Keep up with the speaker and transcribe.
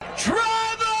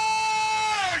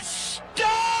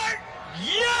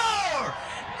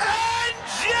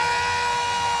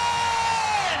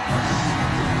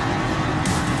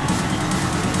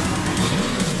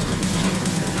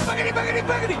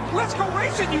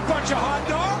racing, you bunch of hot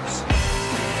dogs!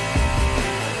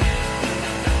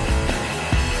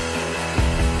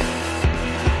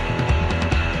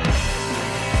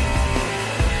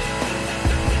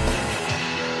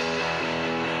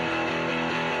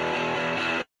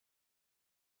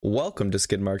 Welcome to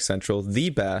Skidmark Central, the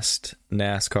best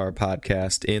NASCAR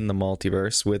podcast in the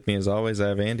multiverse. With me, as always, I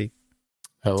have Andy.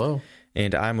 Hello.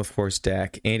 And I'm, of course,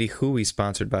 Dak. Andy, who are we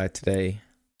sponsored by today?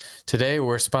 Today,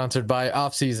 we're sponsored by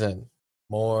Off Season.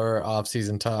 More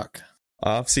off-season talk.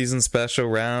 Off-season special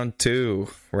round 2.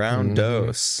 Round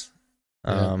dose.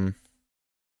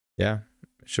 Yeah,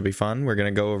 should be fun. We're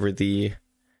going to go over the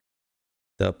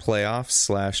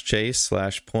playoffs / chase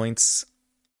 / points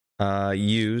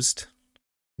used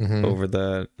over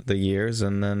the years,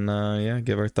 and then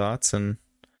give our thoughts and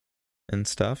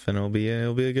stuff, and it'll be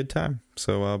a good time.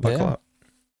 So buckle up.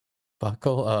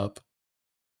 Buckle up.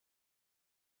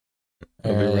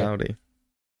 It'll be rowdy.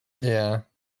 Yeah.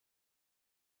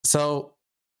 So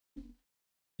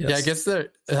yes.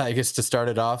 I guess to start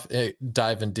it off,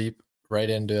 diving deep right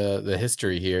into the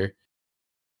history here,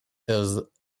 it was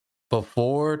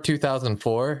before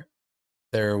 2004.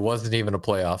 There wasn't even a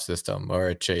playoff system or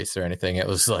a chase or anything. It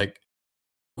was like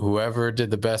whoever did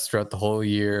the best throughout the whole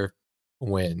year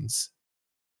wins,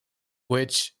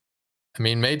 which, I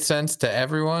mean, made sense to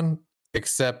everyone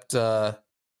except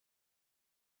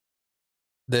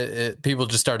people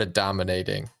just started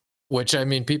dominating, which, I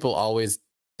mean, people always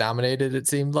dominated, it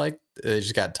seemed like. They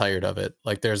just got tired of it.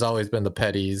 Like, there's always been the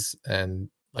Petties and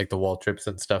like the Waltrips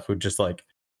and stuff who just like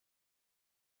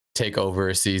take over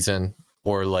a season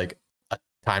or like a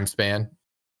time span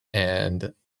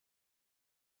and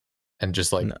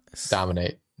just like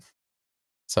dominate.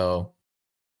 So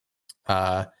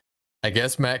I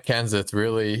guess Matt Kenseth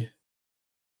really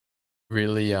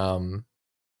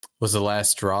was the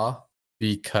last straw,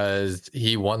 because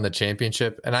he won the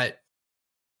championship. And I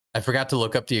forgot to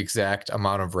look up the exact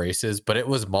amount of races, but it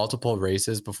was multiple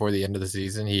races before the end of the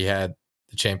season. He had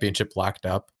the championship locked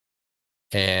up,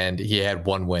 and he had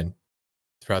one win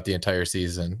throughout the entire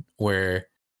season, where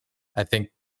I think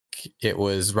it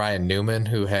was Ryan Newman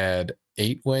who had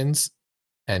 8 wins,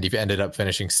 and he ended up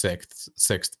finishing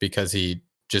sixth because he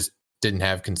just didn't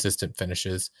have consistent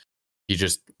finishes. He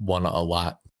just won a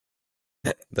lot.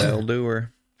 That'll do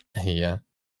her. Yeah.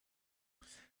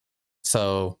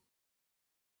 So,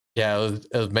 yeah,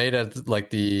 it was made as like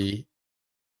they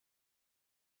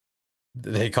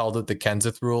called it the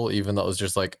Kenseth rule, even though it was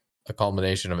just like a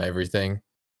culmination of everything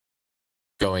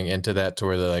going into that, to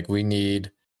where they're like, we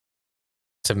need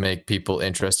to make people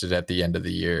interested at the end of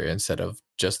the year instead of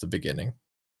just the beginning.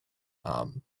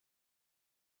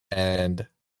 And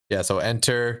yeah, so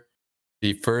enter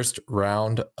the first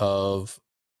round of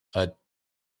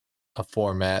a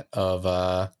format of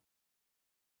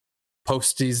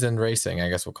postseason racing, I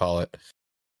guess we'll call it.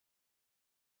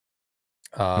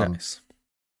 Nice.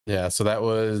 Yeah, so that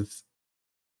was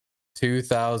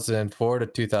 2004 to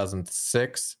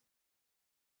 2006.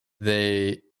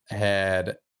 They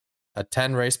had a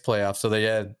 10 race playoff. So they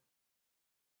had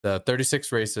the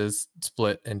 36 races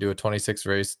split into a 26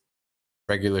 race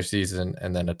regular season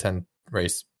and then a 10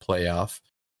 race playoff.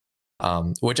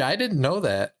 Which I didn't know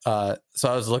that.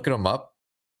 So I was looking them up,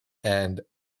 and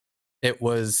it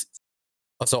was,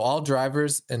 so all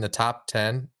drivers in the top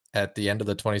 10 at the end of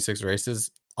the 26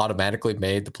 races automatically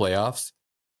made the playoffs.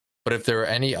 But if there were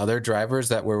any other drivers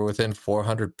that were within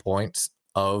 400 points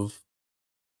of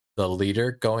the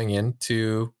leader going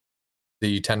into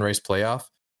the 10 race playoff,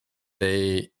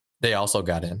 they also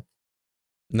got in.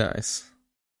 Nice.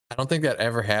 I don't think that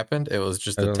ever happened. It was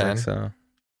just I the don't 10. think so.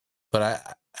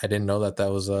 But I didn't know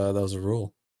that was a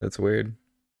rule. That's weird.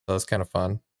 That was kind of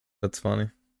fun. That's funny.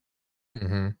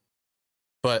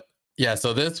 But yeah,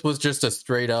 so this was just a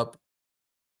straight up,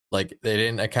 like, they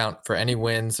didn't account for any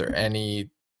wins or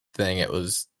anything. It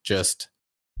was just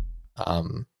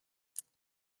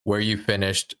where you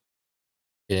finished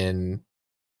in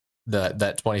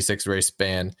that 26 race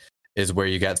span is where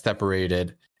you got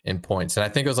separated in points. And I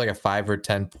think it was like a 5 or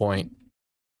 10 point,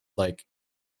 like,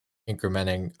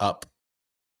 incrementing up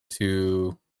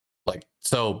to, like,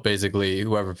 so basically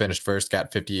whoever finished first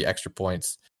got 50 extra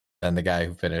points than the guy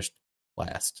who finished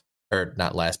last, or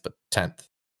not last, but 10th.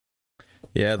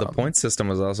 Yeah, the point system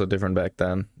was also different back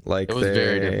then. Like, it was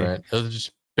very different. It was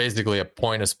just basically a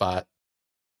point a spot.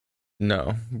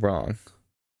 No, wrong.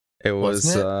 It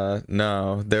was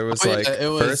no. There was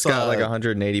first got like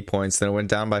 180 points, then it went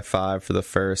down by 5 for the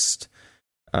first,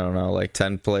 I don't know, like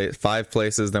 5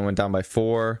 places, then went down by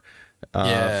 4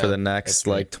 for the next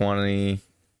like 20,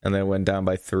 and then it went down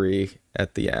by 3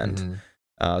 at the end.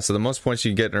 So the most points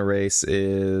you get in a race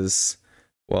is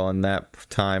well, in that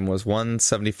time was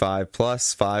 175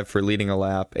 plus 5 for leading a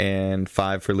lap and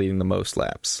 5 for leading the most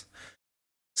laps.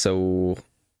 So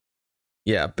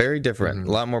yeah, very different.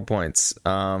 A lot more points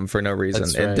for no reason.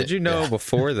 That's and right. did you know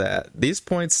before that, these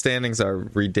point standings are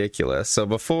ridiculous. So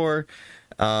before,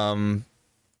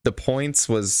 the points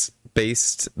was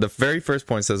based, the very first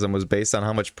point system was based on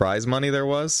how much prize money there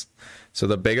was. So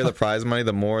the bigger the prize money,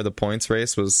 the more the points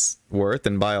race was worth,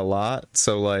 and by a lot.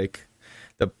 So like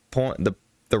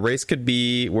the race could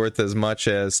be worth as much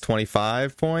as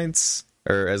 25 points,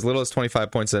 or as little as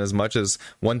 25 points, and as much as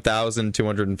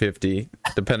 1,250,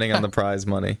 depending on the prize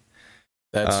money.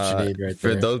 That's what you need right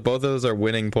there. Both of those are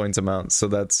winning points amounts, so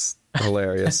that's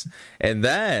hilarious. And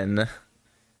then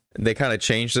they kind of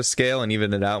changed the scale and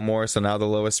evened it out more. So now the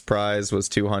lowest prize was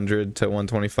 200 to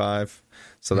 125.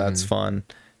 So that's fun.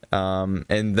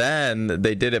 And then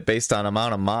they did it based on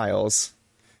amount of miles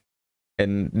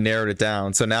and narrowed it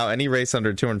down. So now any race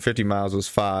under 250 miles was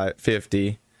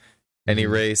 550. Any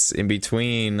race in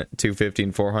between 250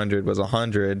 and 400 was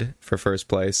 100 for first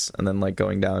place, and then like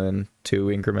going down in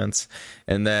 2 increments.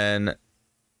 And then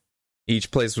each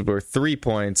place was worth 3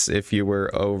 points if you were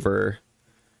over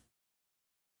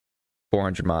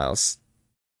 400 miles.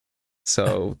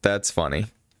 So that's funny.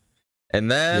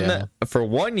 And then for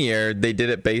 1 year, they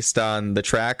did it based on the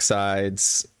track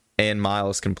sides and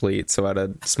miles complete. So at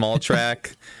a small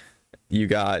track, you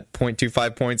got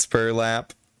 0.25 points per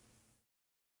lap.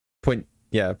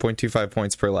 0.25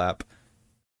 points per lap.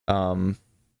 And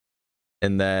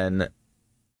then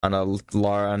on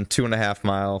 2.5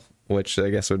 mile, which I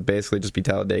guess would basically just be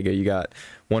Talladega, you got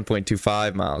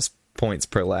 1.25 points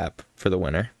per lap for the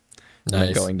winner. Nice. And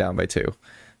then going down by 2.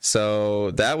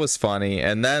 So that was funny.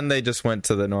 And then they just went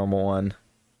to the normal one.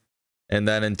 And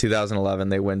then in 2011,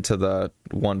 they went to the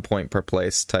 1 point per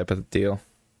place type of deal.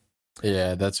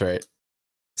 Yeah, that's right.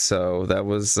 So that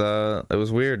was weird.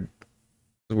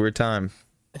 It was a weird time.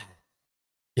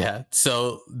 Yeah.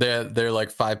 So their like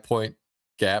 5 point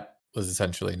gap was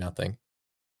essentially nothing.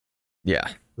 Yeah.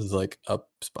 It was like up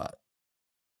spot.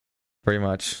 Pretty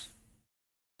much.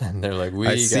 And they're like,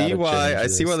 I see why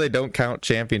they don't count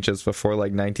championships before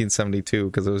like 1972,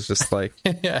 because it was just like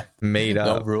made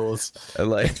up. No rules.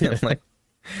 Like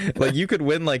you could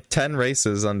win like 10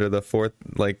 races under the fourth,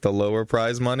 like the lower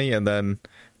prize money, and then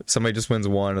somebody just wins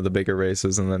one of the bigger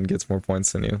races and then gets more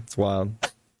points than you. It's wild.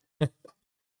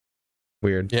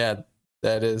 Weird. Yeah,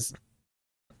 that is.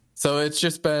 So it's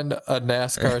just been a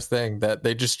NASCAR thing that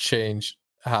they just change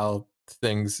how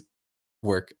things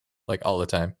work like all the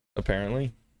time.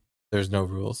 Apparently. There's no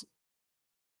rules.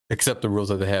 Except the rules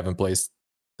that they have in place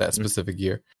that specific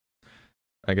year.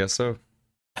 I guess so.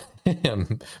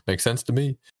 Makes sense to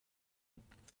me.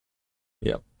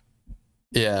 Yep.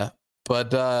 Yeah.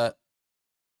 But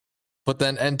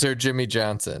then enter Jimmy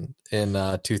Johnson in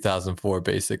 2004,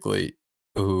 basically,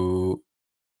 who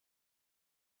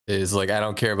is like, I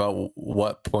don't care about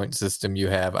what point system you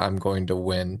have, I'm going to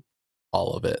win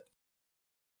all of it.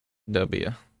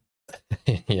 W.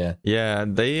 Yeah. Yeah,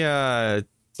 they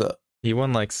he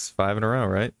won like 5 in a row,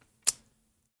 right?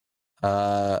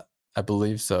 I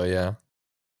believe so, yeah.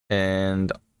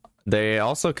 And they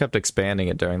also kept expanding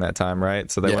it during that time,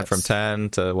 right? So they went from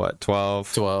 10 to what,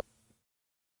 12? 12.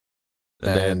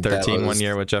 They had 13 1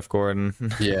 year with Jeff Gordon.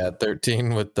 Yeah,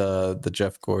 13 with the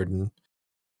Jeff Gordon.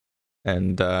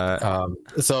 And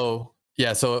so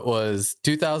it was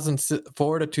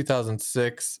 2004 to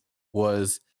 2006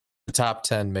 was the top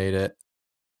 10 made it.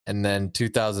 And then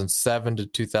 2007 to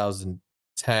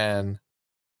 2010,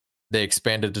 they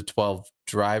expanded to 12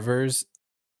 drivers,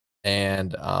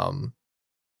 and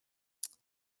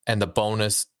the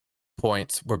bonus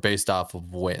points were based off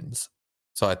of wins.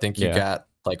 So I think you got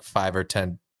like 5 or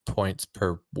 10 points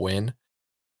per win,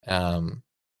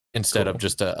 instead of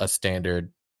just a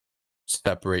standard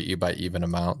separate you by even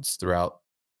amounts throughout.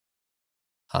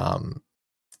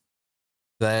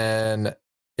 Then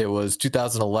it was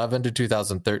 2011 to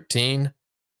 2013.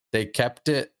 They kept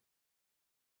it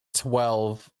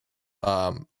 12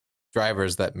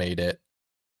 drivers that made it,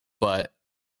 but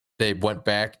they went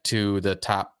back to the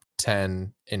top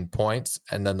 10 in points,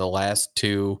 and then the last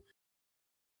 2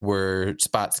 were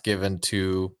spots given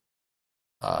to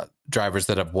drivers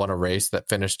that have won a race that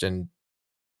finished in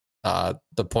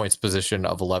the points position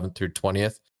of 11th through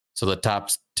 20th. So the top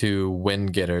 2 win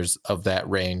getters of that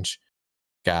range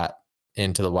got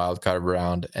into the wild card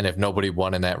round, and if nobody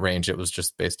won in that range, it was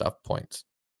just based off points.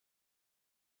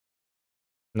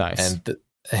 Nice.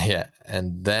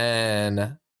 And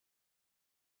then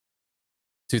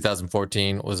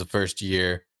 2014 was the first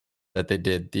year that they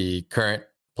did the current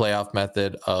playoff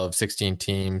method of 16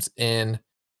 teams in,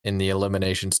 in the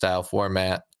elimination style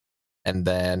format. And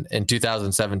then in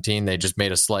 2017, they just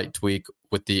made a slight tweak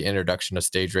with the introduction of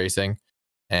stage racing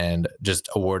and just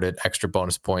awarded extra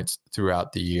bonus points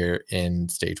throughout the year in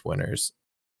stage winners.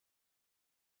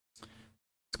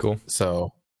 It's cool.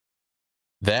 So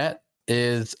that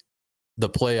is the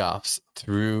playoffs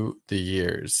through the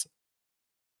years.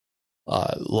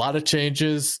 A lot of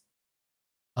changes.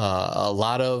 A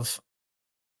lot of,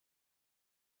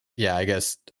 I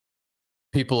guess,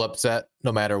 people upset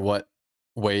no matter what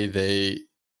way they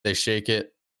shake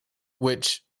it,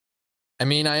 which, I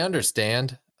mean, I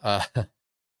understand,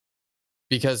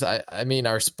 because I mean,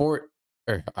 our sport,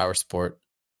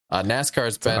 NASCAR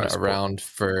has been around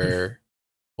for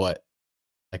what,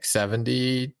 like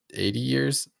 70, 80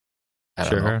 years? I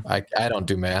don't know. I don't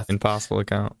do math. Impossible to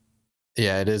count.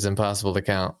 Yeah, it is impossible to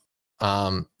count.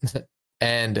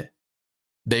 And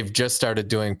they've just started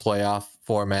doing playoff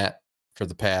format for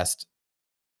the past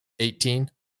 18.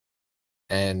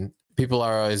 And people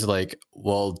are always like,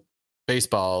 well,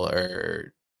 baseball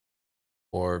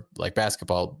or like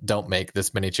basketball don't make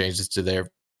this many changes to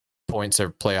their points or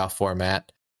playoff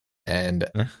format. And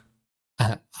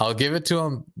I'll give it to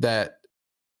them that,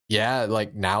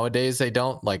 like nowadays they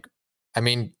don't. Like, I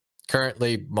mean,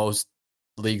 currently most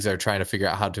leagues are trying to figure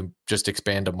out how to just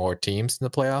expand to more teams in the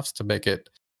playoffs to make it,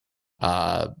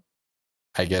 I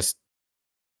guess,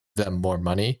 them more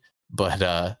money.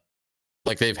 But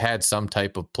like they've had some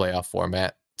type of playoff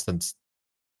format since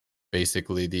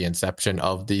basically the inception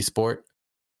of the sport.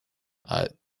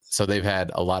 So they've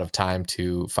had a lot of time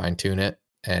to fine tune it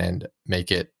and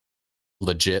make it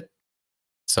legit.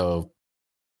 So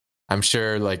I'm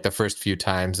sure like the first few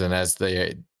times, and as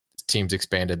the teams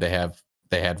expanded, they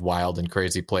had wild and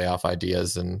crazy playoff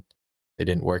ideas and they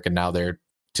didn't work. And now they're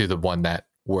to the one that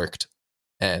worked,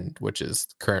 and which is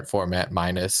current format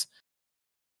minus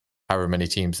however many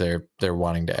teams they're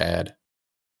wanting to add.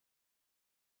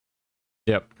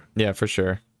 Yep. Yeah, for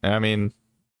sure. I mean,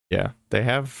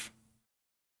 they've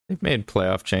made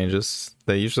playoff changes.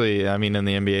 They usually, I mean, in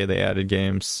the NBA, they added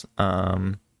games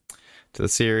to the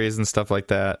series and stuff like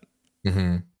that.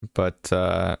 Mm-hmm. But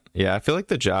I feel like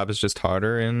the job is just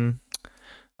harder in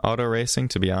auto racing,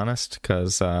 to be honest,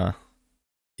 because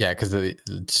because they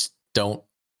just don't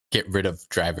get rid of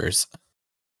drivers.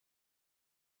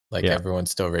 Like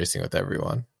everyone's still racing with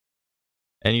everyone.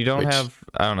 And you don't have,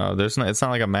 I don't know, it's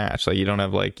not like a match. Like you don't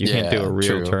have like, you can't do a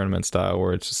real tournament style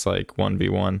where it's just like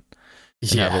 1v1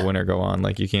 and have a winner go on.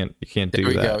 Like you can't do that. There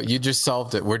we go. You just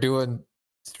solved it. We're doing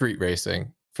street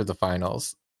racing for the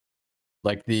finals.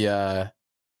 Like the,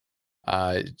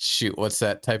 what's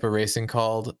that type of racing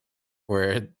called?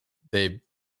 Where they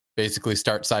basically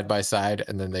start side by side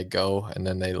and then they go and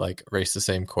then they like race the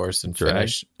same course and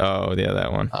finish. Oh yeah,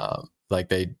 that one. Like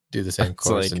they do the same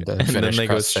course and then they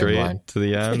go straight to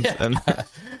the end.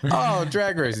 Oh,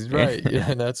 drag races, right?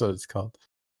 Yeah, that's what it's called.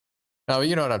 Oh,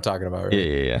 you know what I'm talking about, right?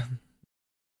 Yeah.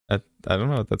 I don't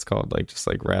know what that's called. Like just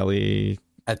like rally.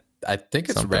 I think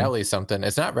it's something. Rally something.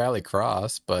 It's not rally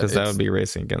cross, but because that would be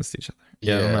racing against each other.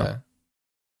 Yeah, I don't know.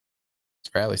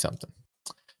 It's rally something.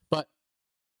 But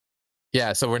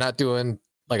so we're not doing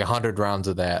like 100 rounds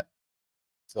of that.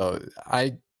 So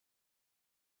I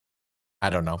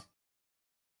don't know.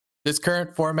 This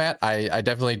current format, I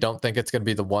definitely don't think it's going to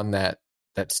be the one that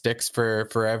sticks for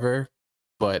forever,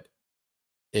 but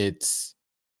it's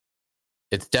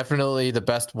definitely the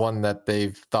best one that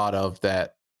they've thought of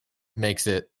that makes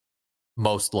it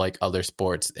most like other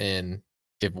sports. In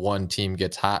if one team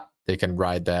gets hot, they can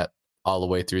ride that all the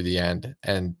way through the end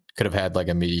and could have had like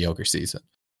a mediocre season.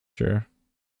 Sure.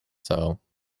 So,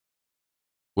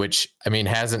 which I mean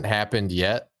hasn't happened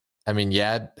yet. I mean,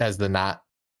 has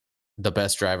the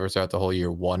best driver throughout the whole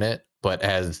year won it, but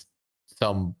has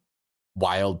some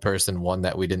wild person won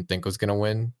that we didn't think was going to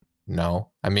win?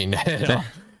 No. I mean,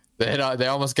 they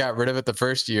almost got rid of it the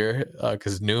first year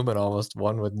because Newman almost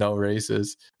won with no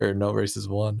races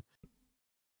won.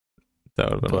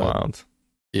 That would have been wild.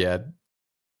 Yeah.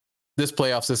 This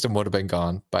playoff system would have been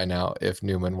gone by now if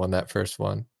Newman won that first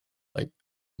one. Like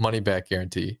money back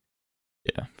guarantee.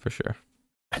 Yeah, for sure.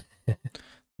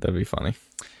 That'd be funny.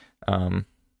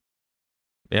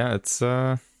 It's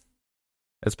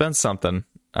been something.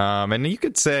 And you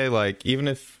could say like, even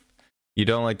if you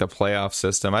don't like the playoff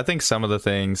system, I think some of the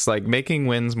things like making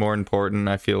wins more important,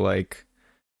 I feel like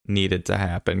needed to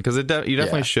happen because you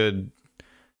definitely should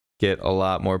get a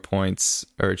lot more points,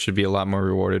 or it should be a lot more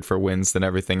rewarded for wins than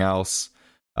everything else.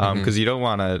 Because you don't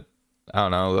want to, I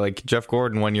don't know, like Jeff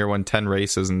Gordon one year won 10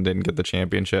 races and didn't get the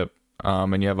championship.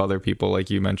 And you have other people, like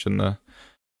you mentioned, the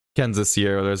Kenseth this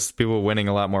year. There's people winning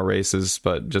a lot more races,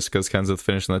 but just because Kenseth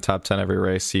finished in the top 10 every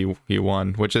race, he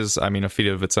won, which is, I mean, a feat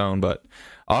of its own. But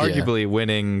arguably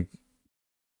winning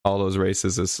all those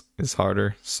races is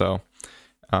harder. So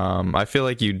I feel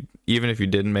like even if you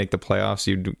didn't make the playoffs,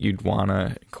 you'd want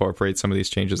to incorporate some of these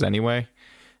changes anyway.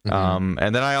 And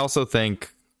then I also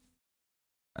think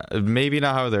maybe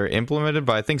not how they're implemented,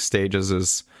 but I think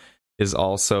stages is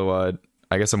also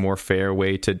I guess a more fair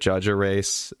way to judge a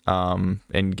race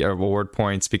and get award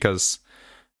points, because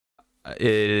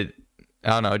I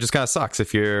don't know, it just kind of sucks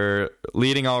if you're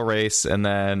leading all race and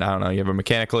then, I don't know, you have a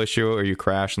mechanical issue or you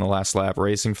crash in the last lap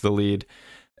racing for the lead,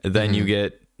 then you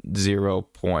get 0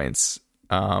 points.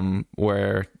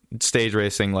 Where stage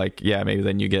racing, like, yeah, maybe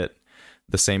then you get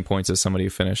the same points as somebody who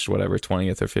finished whatever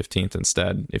 20th or 15th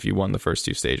instead if you won the first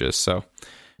 2 stages. So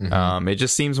it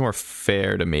just seems more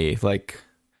fair to me. Like,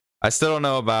 I still don't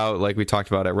know about, like we talked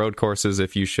about at road courses,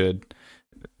 if you should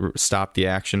stop the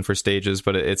action for stages,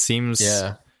 but it seems...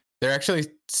 Yeah.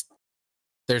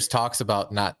 There's talks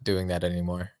about not doing that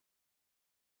anymore.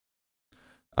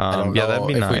 That'd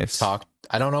be nice.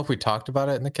 I don't know if we talked about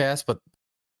it in the cast, but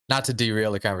not to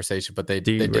derail the conversation, but they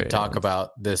did talk about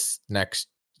this next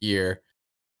year,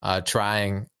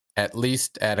 trying at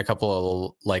least at a couple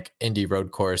of like Indy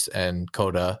road course and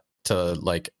Coda to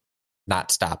like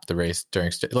not stop the race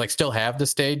during like still have the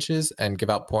stages and give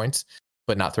out points,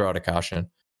 but not throw out a caution.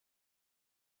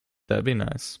 That'd be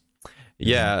nice.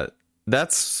 Yeah,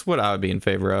 that's what I would be in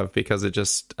favor of, because it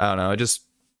just, I don't know, it just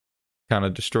kind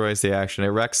of destroys the action. It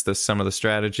wrecks some of the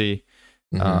strategy.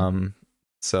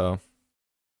 So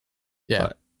yeah,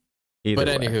 but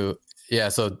anywho, yeah.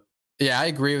 So yeah, I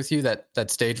agree with you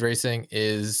that stage racing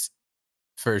is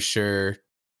for sure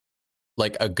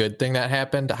like a good thing that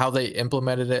happened. How they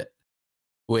implemented it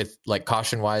with like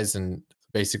caution wise and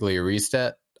basically a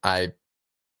reset, I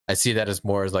see that as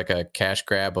more as like a cash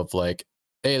grab of like,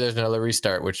 hey, there's another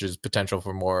restart, which is potential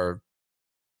for more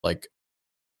like,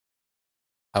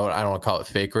 I don't want to call it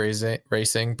fake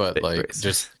racing, but fake like racing.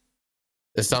 Just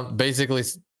it's basically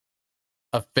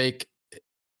a fake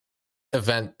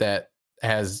event that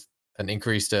has an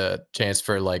increased chance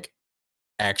for like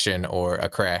action or a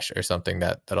crash or something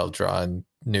that'll draw in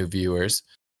new viewers.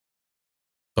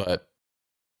 But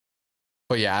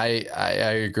yeah, I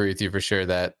agree with you for sure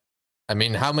that, I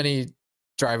mean, how many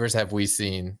drivers have we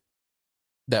seen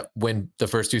that win the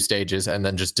first 2 stages and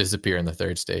then just disappear in the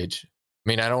 3rd stage? I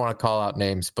mean, I don't want to call out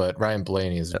names, but Ryan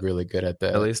Blaney is really good at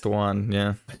that. At least one,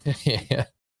 yeah. Yeah.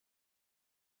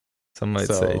 Some might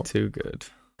say too good.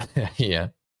 Yeah.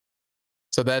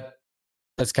 So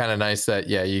that's kind of nice that,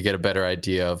 yeah, you get a better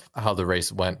idea of how the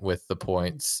race went with the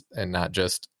points and not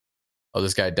just, oh,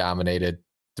 this guy dominated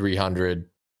 300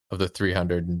 of the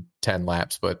 310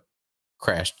 laps, but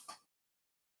crashed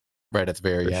right at the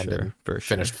very end and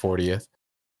finished 40th.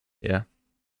 Yeah.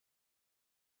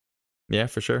 Yeah,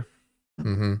 for sure.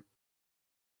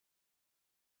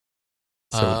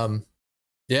 So,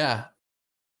 yeah.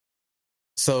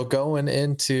 So going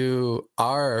into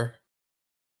our,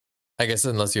 I guess,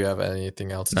 unless you have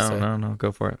anything else to say. No,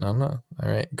 go for it. No. All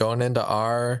right. Going into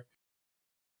our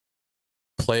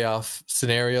playoff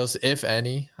scenarios, if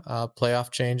any,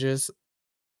 playoff changes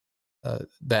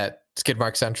that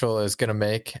Skidmark Central is going to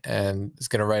make, and is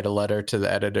going to write a letter to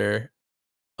the editor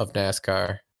of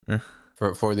NASCAR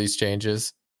for these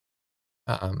changes.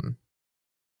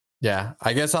 Yeah,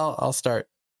 I guess I'll start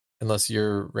unless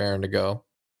you're raring to go.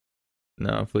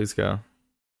 No, please go.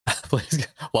 Please go,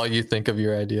 while you think of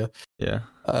your idea. Yeah.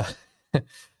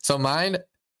 So mine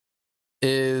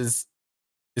is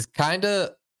kind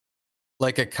of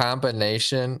like a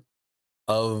combination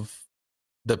of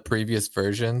the previous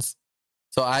versions.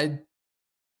 So I'd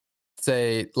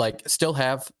say like still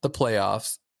have the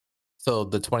playoffs. So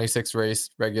the 26 race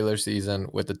regular season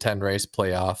with the 10 race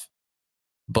playoff.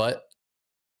 But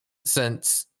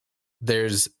since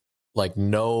there's like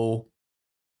no,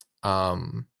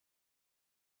 like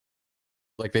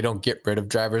they don't get rid of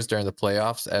drivers during the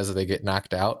playoffs as they get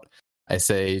knocked out, I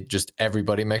say just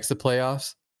everybody makes the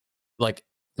playoffs. Like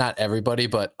not everybody,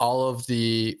 but all of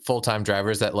the full-time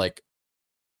drivers that like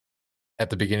at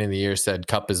the beginning of the year said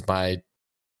Cup is my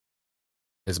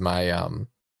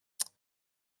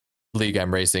league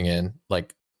I'm racing in,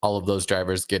 like all of those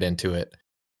drivers get into it,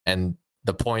 and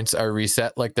the points are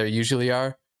reset like they usually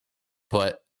are,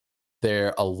 but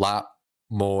they're a lot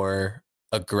more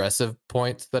aggressive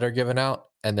points that are given out,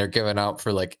 and they're given out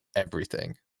for like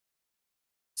everything.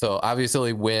 So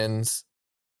obviously wins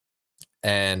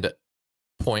and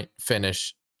point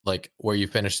finish, like where you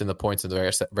finished in the points of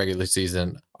the regular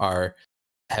season, are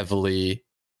heavily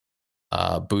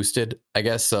boosted, I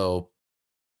guess. So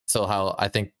So how I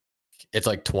think it's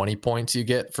like 20 points you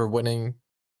get for winning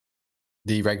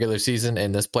the regular season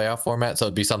in this playoff format. So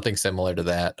it'd be something similar to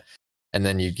that. And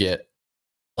then you get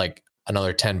like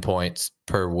another 10 points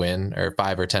per win, or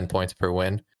 5 or 10 points per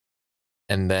win.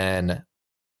 And then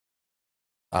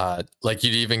like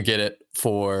you'd even get it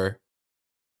for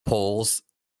polls,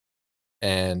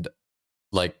 and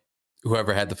like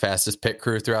whoever had the fastest pit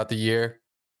crew throughout the year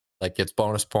like gets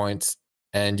bonus points,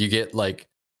 and you get like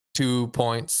 2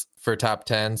 points for top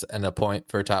 10s and a point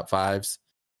for top 5s,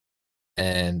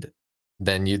 and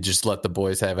then you just let the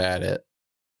boys have at it.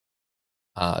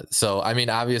 So I mean,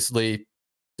 obviously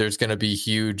there's going to be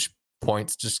huge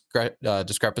points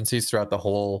discrepancies throughout the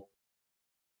whole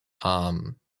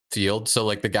field. So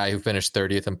like the guy who finished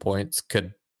 30th in points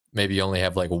could maybe only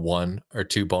have like 1 or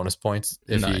 2 bonus points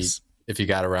if he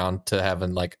got around to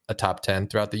having like a top 10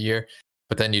 throughout the year.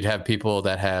 But then you'd have people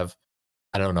that have,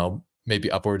 I don't know, maybe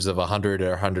upwards of 100 or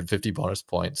 150 bonus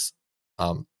points,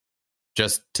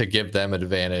 just to give them an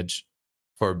advantage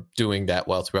for doing that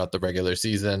well throughout the regular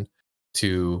season,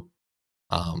 to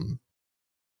kind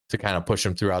of push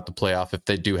them throughout the playoff if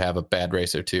they do have a bad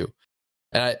race or two.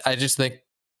 And I just think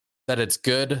that it's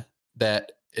good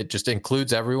that it just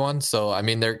includes everyone. So I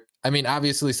mean,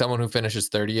 obviously someone who finishes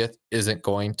 30th isn't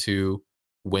going to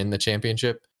win the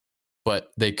championship,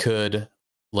 but they could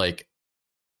like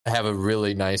have a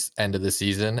really nice end of the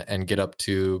season and get up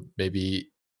to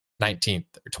maybe 19th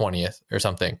or 20th or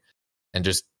something, and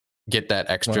just get that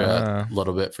extra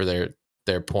little bit for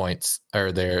their points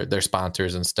or their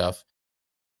sponsors and stuff.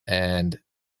 And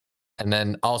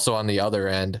then also on the other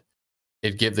end,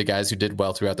 it'd give the guys who did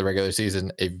well throughout the regular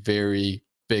season a very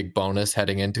big bonus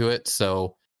heading into it.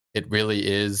 So it really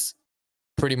is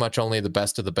pretty much only the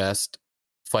best of the best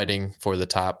fighting for the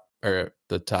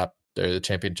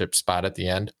championship spot at the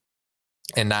end,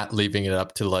 and not leaving it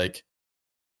up to like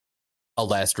a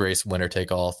last race winner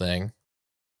take all thing.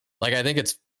 Like, I think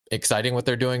it's exciting what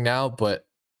they're doing now, but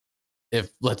if,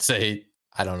 let's say,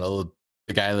 I don't know,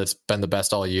 the guy that's been the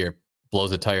best all year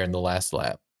blows a tire in the last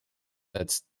lap,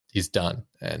 he's done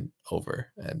and over.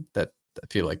 And that, I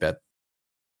feel like that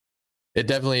it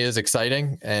definitely is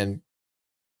exciting, and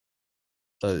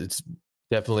it's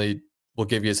definitely will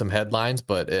give you some headlines,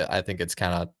 but I think it's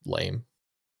kind of lame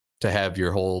to have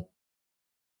your whole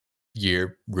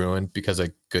year ruined because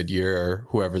of Goodyear or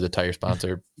whoever the tire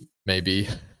sponsor may be.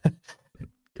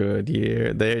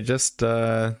 Goodyear, they're just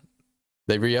they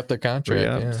re-upped their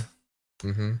contract. Yeah.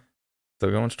 Mm-hmm.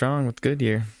 Still going strong with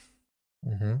Goodyear.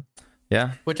 Mm-hmm.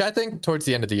 Yeah, which I think towards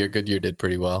the end of the year, Goodyear did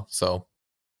pretty well. So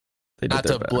not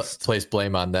to place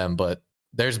blame on them, but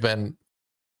there's been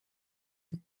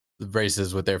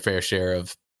races with their fair share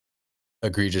of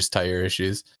egregious tire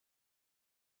issues.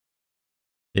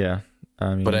 Yeah,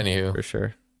 I mean, but anywho, for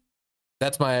sure,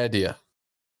 that's my idea.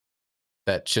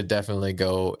 That should definitely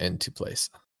go into place.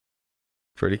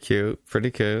 Pretty cute.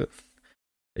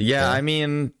 Yeah, I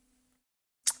mean,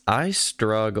 I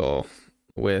struggle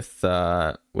with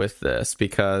this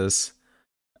because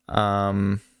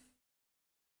I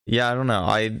don't know.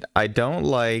 I don't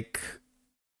like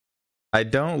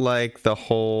the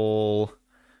whole,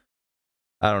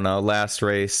 I don't know, last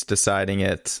race deciding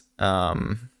it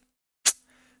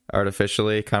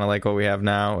artificially, kind of like what we have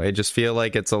now. I just feel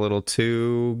like it's a little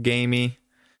too gamey.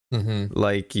 Mm-hmm.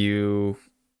 Like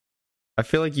I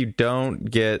feel like you don't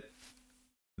get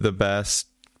the best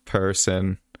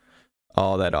person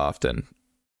all that often.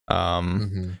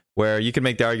 Where you can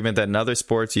make the argument that in other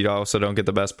sports you also don't get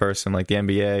the best person, like the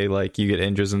NBA, like you get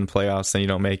injuries in the playoffs and you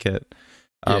don't make it.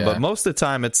 But most of the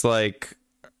time it's like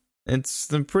it's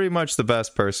pretty much the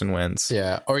best person wins.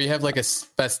 Yeah, or you have like a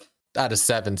best out of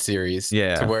 7 series.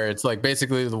 Yeah, to where it's like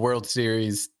basically the World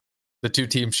Series, the 2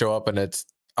 teams show up and it's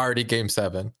already Game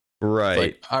 7. Right.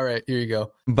 Like, all right, here you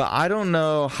go. But I don't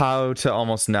know how to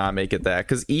almost not make it that,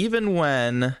 because even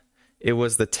when it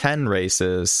was the 10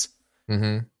 races,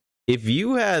 if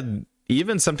you had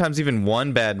sometimes even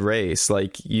one bad race,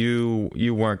 like you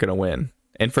weren't going to win.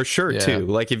 And for sure, too.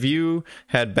 Like if you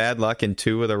had bad luck in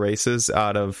 2 of the races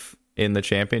in the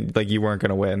champion, like you weren't going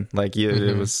to win. Like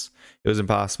it was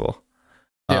impossible.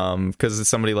 Because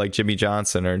somebody like Jimmy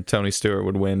Johnson or Tony Stewart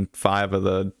would win 5 of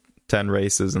the 10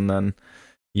 races, and then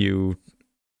I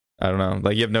don't know,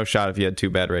 like you have no shot if you had 2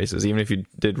 bad races, even if you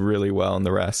did really well in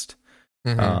the rest.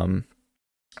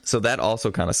 So that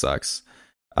also kind of sucks.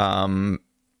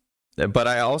 But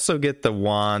I also get the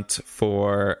want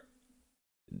for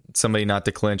somebody not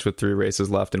to clinch with 3 races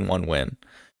left and 1 win.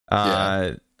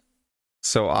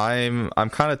 So I'm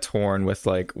kind of torn with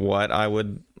like what I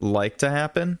would like to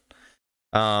happen.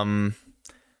 And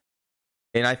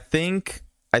I think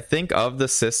think of the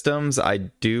systems, I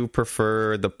do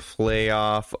prefer the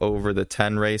playoff over the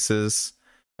 10 races.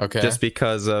 Okay. Just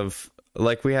because of,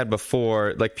 like we had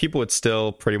before, like people would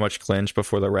still pretty much clinch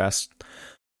before the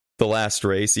last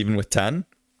race, even with 10.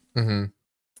 Mm-hmm.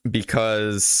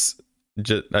 Because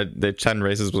the 10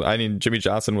 races, Jimmy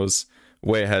Johnson was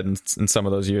way ahead in some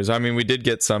of those years. I mean, we did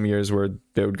get some years where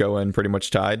they would go in pretty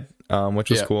much tied, which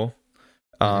was cool.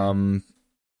 Mm-hmm.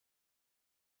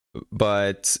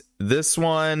 But this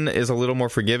one is a little more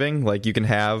forgiving. Like you can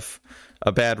have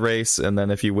a bad race, and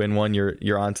then if you win one,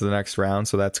 you're on to the next round.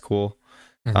 So that's cool.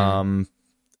 Mm-hmm.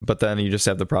 But then you just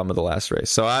have the problem of the last race.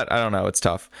 So I don't know. It's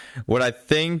tough. What I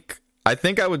think I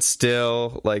would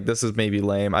still, like, this is maybe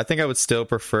lame. I think I would still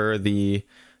prefer the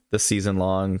season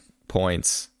long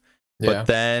points. Yeah. But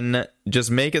then just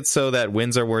make it so that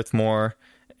wins are worth more,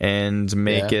 and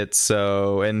make it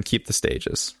so, and keep the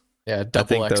stages. Yeah,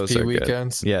 double XP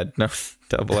weekends. Good. Yeah, no,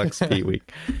 double XP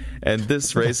week. And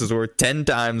this race is worth 10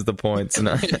 times the points.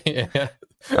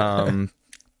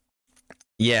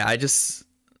 Yeah, I just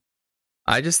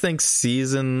think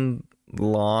season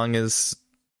long is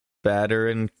better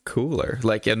and cooler.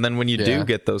 Like, and then when you do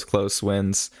get those close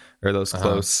wins or those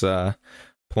close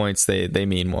points, they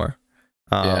mean more.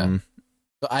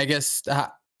 I guess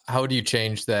how do you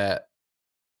change that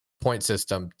point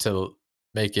system to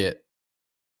make it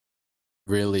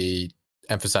really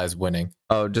emphasize winning?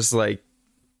 Oh, just like,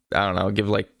 I don't know, give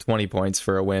like 20 points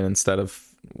for a win instead of,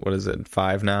 what is it,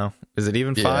 5 now? Is it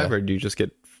even 5 or do you just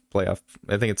get playoff?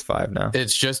 I think it's 5 now.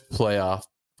 It's just playoff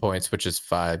points, which is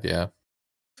 5. Yeah.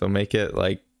 So make it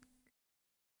like,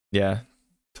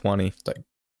 20.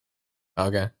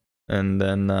 Okay. And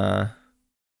then that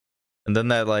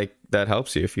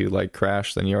helps you. If you like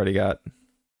crash, then you already got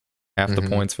half the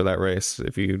points for that race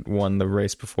if you won the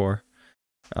race before.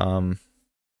 And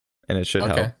it should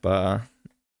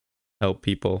help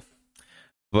people.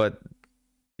 But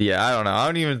yeah, I don't know. I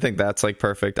don't even think that's like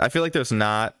perfect. I feel like there's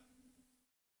not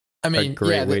a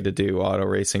great way to do auto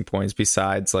racing points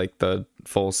besides like the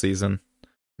full season.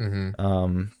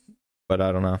 Mm-hmm. But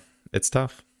I don't know. It's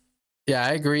tough. Yeah,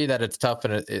 I agree that it's tough,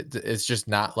 and it's just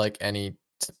not like any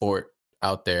sport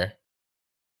out there.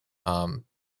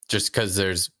 Just because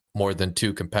there's more than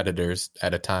 2 competitors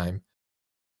at a time.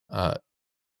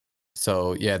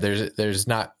 So yeah, there's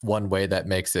not one way that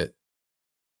makes it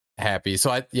happy.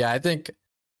 So I think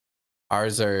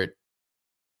ours are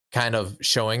kind of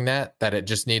showing that it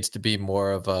just needs to be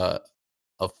more of a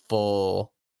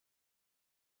full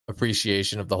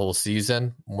appreciation of the whole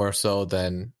season, more so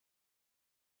than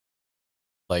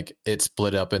like it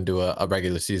split up into a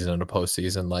regular season and a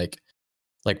postseason like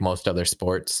most other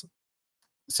sports.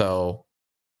 So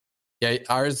yeah,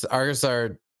 ours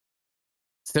are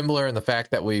similar in the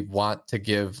fact that we want to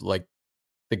give like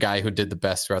the guy who did the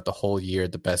best throughout the whole year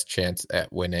the best chance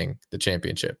at winning the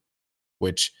championship,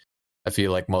 which I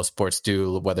feel like most sports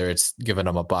do, whether it's giving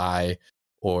them a bye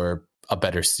or a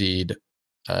better seed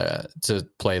to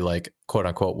play like quote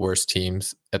unquote worse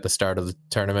teams at the start of the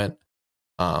tournament.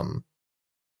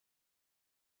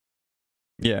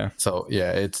 So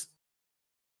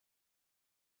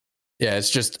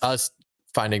it's just us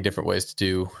finding different ways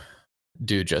to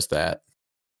do just that.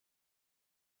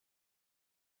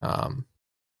 I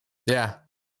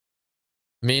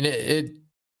mean, it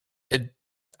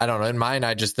I don't know. In mine,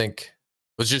 I just think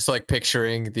was just like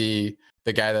picturing the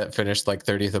guy that finished like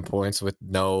 30th in points with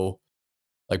no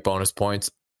like bonus points,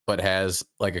 but has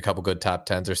like a couple good top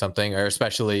 10s or something, or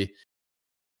especially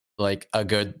like a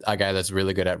guy that's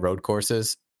really good at road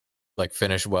courses, like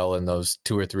finish well in those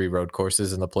 2 or 3 road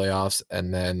courses in the playoffs,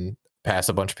 and then pass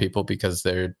a bunch of people because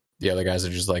the other guys are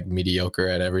just like mediocre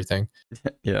at everything.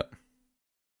 Yeah,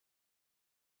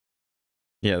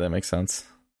 that makes sense.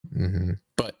 Mm-hmm.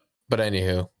 But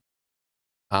anywho,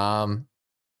 I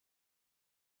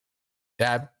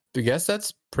guess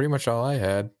that's pretty much all I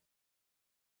had.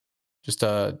 Just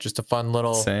a fun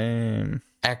little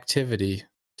activity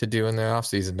to do in the off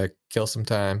season to kill some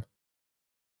time.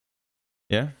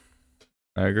 Yeah,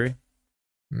 I agree.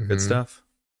 Mm-hmm. Good stuff.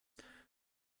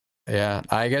 Yeah,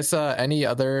 I guess any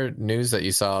other news that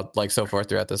you saw like so far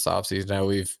throughout this off season? Now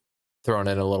we've thrown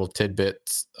in a little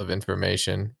tidbits of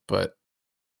information, but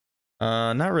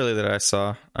not really that I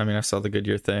saw. I mean, I saw the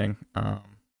Goodyear thing.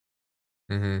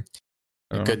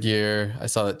 Goodyear. I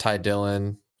saw that Ty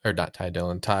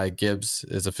Gibbs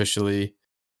is officially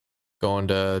going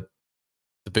to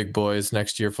the big boys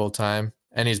next year full time,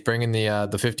 and he's bringing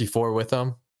the 54 with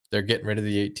him. They're getting rid of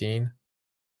the 18.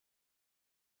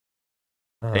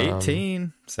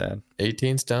 18, sad.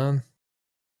 18's done.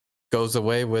 Goes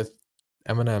away with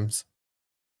M&Ms.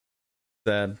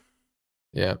 Sad.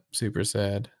 Yeah, super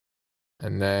sad.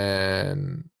 And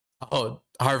then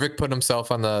Harvick put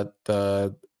himself on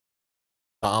the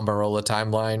Almirola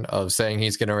timeline of saying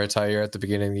he's going to retire at the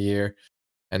beginning of the year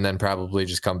and then probably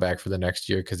just come back for the next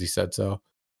year because he said so.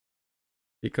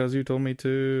 Because you told me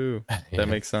to. Yeah. That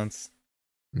makes sense.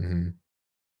 Mm-hmm.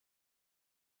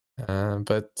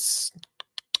 But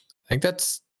I think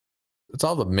that's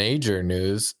all the major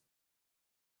news.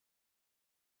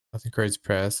 Nothing crazy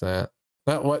past that.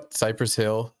 But what Cypress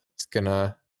Hill is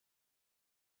gonna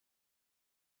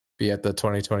be at the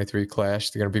 2023 Clash.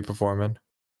 They're gonna be performing.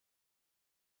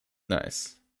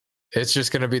 Nice. It's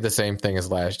just gonna be the same thing as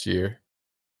last year.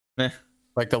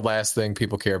 Like the last thing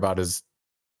people care about is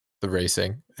the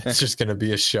racing. It's just gonna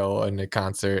be a show and a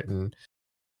concert and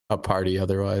a party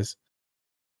otherwise.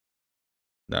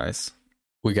 Nice.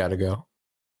 We gotta go.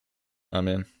 I'm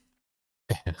in.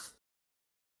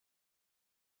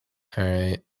 All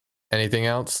right. Anything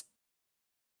else?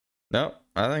 No,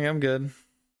 I think I'm good.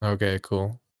 Okay,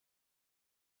 cool.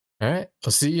 All right.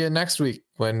 I'll see you next week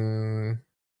when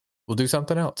we'll do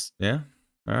something else. Yeah.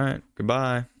 All right.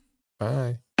 Goodbye.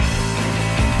 Bye.